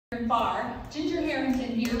Bar, Ginger Harrington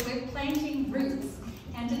here with Planting Roots.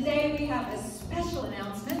 And today we have a special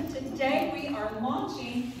announcement. Today we are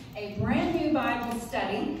launching a brand new Bible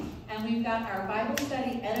study, and we've got our Bible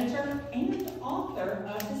study editor and author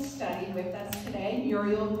of the study with us today,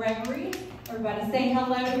 Muriel Gregory. Everybody say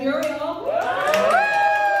hello to Muriel.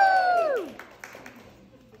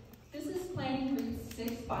 This is Planting Roots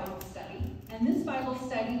 6 Bible study, and this Bible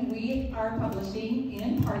study we are publishing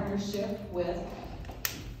in partnership with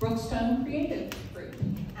Brookstone Creative Group.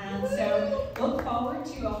 And so look forward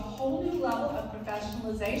to a whole new level of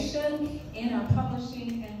professionalization in our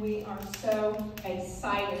publishing, and we are so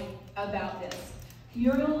excited about this.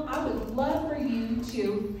 Muriel, I would love for you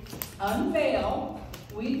to unveil.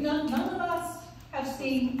 None of us have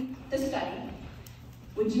seen the study.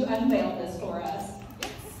 Would you unveil this for us?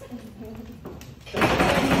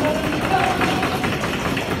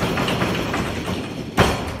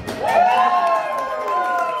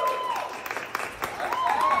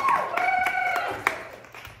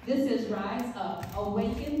 This is Rise Up,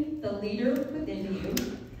 Awaken the Leader Within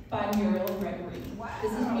You by Muriel Gregory. Wow.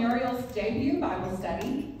 This is Muriel's debut Bible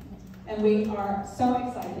study, and we are so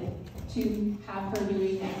excited to have her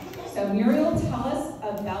doing that. So Muriel, tell us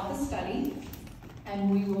about the study, and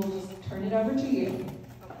we will just turn it over to you.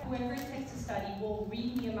 Whoever takes the study will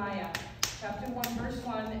read Nehemiah chapter 1, verse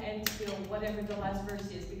 1, until whatever the last verse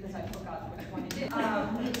is, because I forgot which one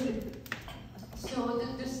it is. So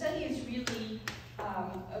the study is really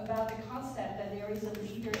about the concept that there is a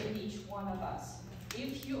leader in each one of us.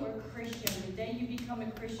 If you are a Christian, the day you become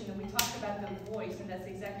a Christian, and we talked about the voice, and that's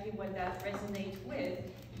exactly what that resonates with,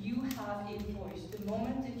 you have a voice. The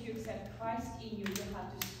moment that you accept Christ in you, you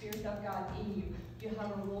have the Spirit of God in you. You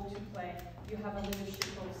have a role to play. You have a leadership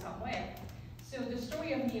role somewhere. So the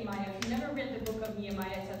story of Nehemiah, if you've never read the book of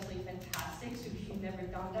Nehemiah, it's absolutely fantastic. So if you've never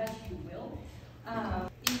done that, you will.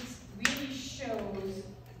 It really shows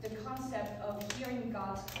the concept of hearing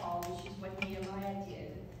God's call, which is what Nehemiah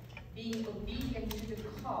did, being obedient to the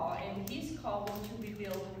call, and his call was to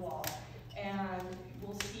rebuild the wall. And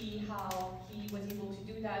we'll see how he was able to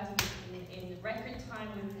do that in record time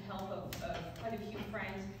with the help of quite a few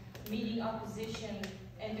friends, meeting opposition.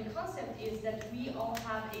 And the concept is that we all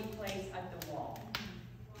have a place at the wall.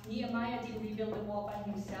 Nehemiah didn't rebuild the wall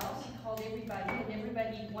by himself. He called everybody, and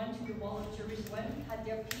everybody went to the wall of Jerusalem, had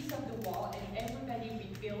their piece of the wall, and everybody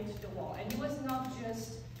rebuilt the wall. And it was not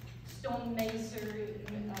just stone masons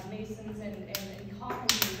and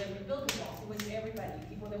carpenters that rebuilt the walls. It was everybody.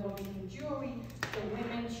 People that were making jewelry, the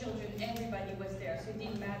women, children, everybody was there. So it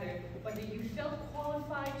didn't matter whether you felt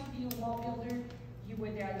qualified to be a wall builder, you were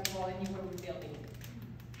there at the wall and you were rebuilding.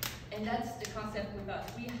 And that's the concept with us.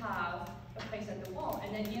 We have a place at the wall.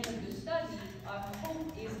 And at the end of the study, our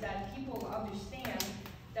hope is that people understand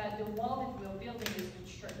that the wall that we're building is the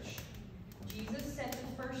church. Jesus set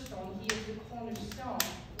the first stone. He is the cornerstone.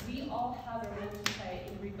 We all have a role to play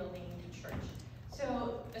in rebuilding the church.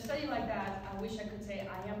 So a study like that, I wish I could say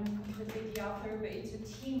I am completely the author, but it's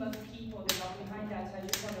a team of people that are behind that. So I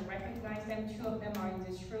just want to recognize them. 2 of them are in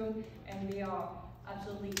this room, and they are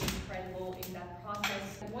absolutely incredible in that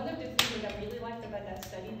process. One of the things that I really liked about that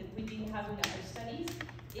study that we didn't have in other studies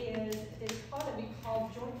is this part that we call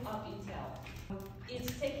joint up intel.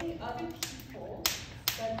 It's taking other people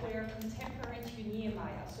that were contemporary to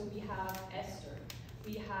Nehemiah. So we have Esther,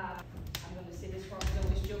 we have, I'm going to say this wrong, I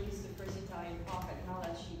always joke it's the first Italian prophet, not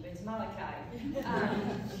that she, but it's Malachi. We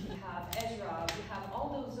have Ezra, we have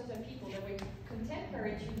all those other people that were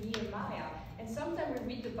contemporary to Nehemiah. And sometimes we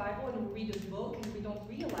read the Bible and we read a book and we don't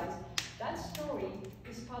realize that story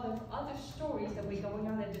is part of other stories that were going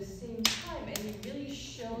on at the same time, and it really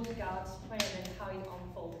shows God's plan and how it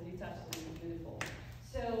unfolded. It's absolutely beautiful.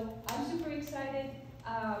 So I'm super excited.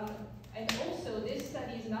 And also, this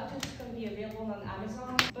study is not just going to be available on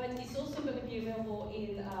Amazon, but it's also going to be available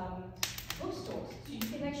in bookstores. So you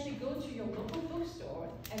can actually go to your local bookstore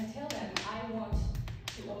and tell them, I want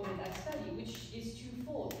to order that study, which is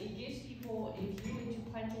twofold. It gives people a view into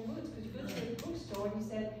Planting Roots, because you go to a bookstore and you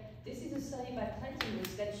said, this is a study by Planting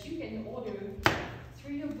Roots that you can order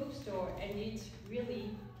through your bookstore, and it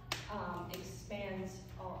really expands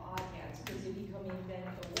our audience, because you're becoming then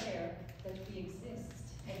aware that we exist.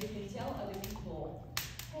 And you can tell other people,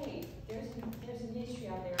 hey, there's a ministry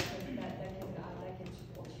out there that can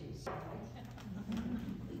support you. So,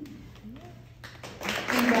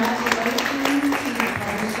 Congratulations to the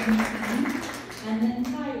publishing team and the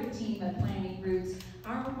entire team at Planting Roots.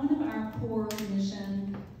 One of our core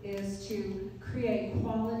mission is to create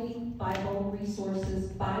quality Bible resources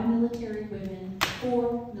by military women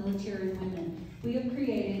for military women. We have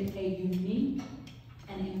created a unique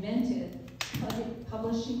and inventive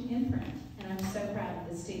publishing in print, and I'm so proud of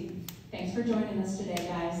this team. Thanks for joining us today,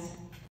 guys.